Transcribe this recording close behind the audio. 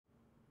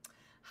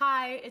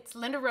Hi, it's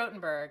Linda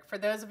Rottenberg. For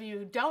those of you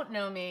who don't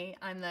know me,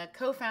 I'm the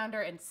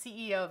co-founder and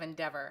CEO of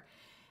Endeavor.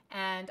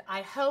 And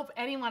I hope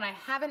anyone I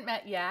haven't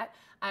met yet,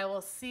 I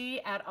will see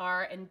at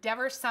our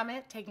Endeavor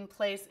Summit taking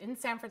place in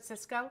San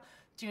Francisco,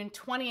 June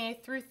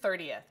 28th through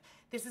 30th.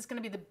 This is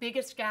going to be the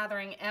biggest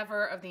gathering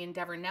ever of the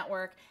Endeavor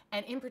Network,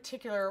 and in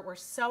particular, we're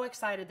so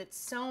excited that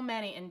so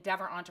many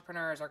Endeavor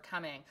entrepreneurs are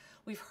coming.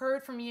 We've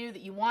heard from you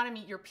that you want to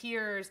meet your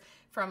peers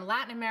from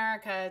Latin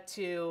America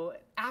to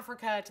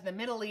Africa to the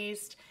Middle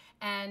East,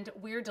 and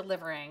we're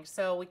delivering.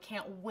 So we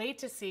can't wait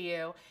to see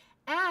you.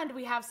 And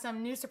we have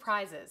some new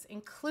surprises,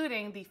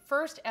 including the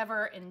first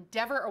ever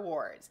Endeavor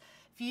Awards.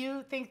 If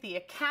you think the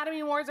Academy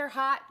Awards are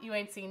hot, you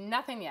ain't seen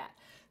nothing yet.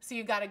 So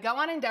you've got to go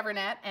on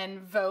EndeavorNet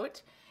and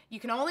vote. You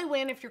can only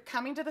win if you're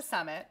coming to the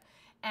summit.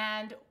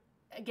 And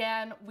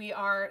again, we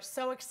are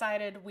so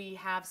excited. We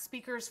have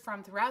speakers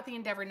from throughout the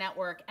Endeavor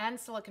Network and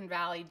Silicon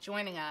Valley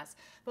joining us.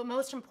 But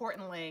most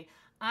importantly,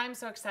 I'm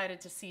so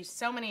excited to see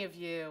so many of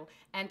you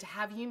and to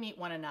have you meet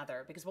one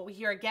another, because what we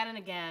hear again and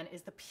again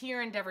is the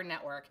peer Endeavor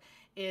Network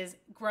is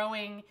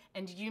growing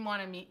and you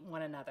want to meet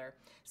one another.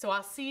 So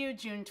I'll see you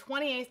June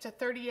 28th to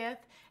 30th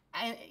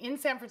in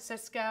San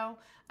Francisco.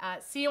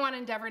 See you on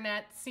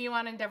EndeavorNet, see you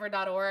on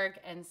endeavor.org,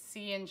 and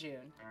see you in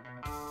June.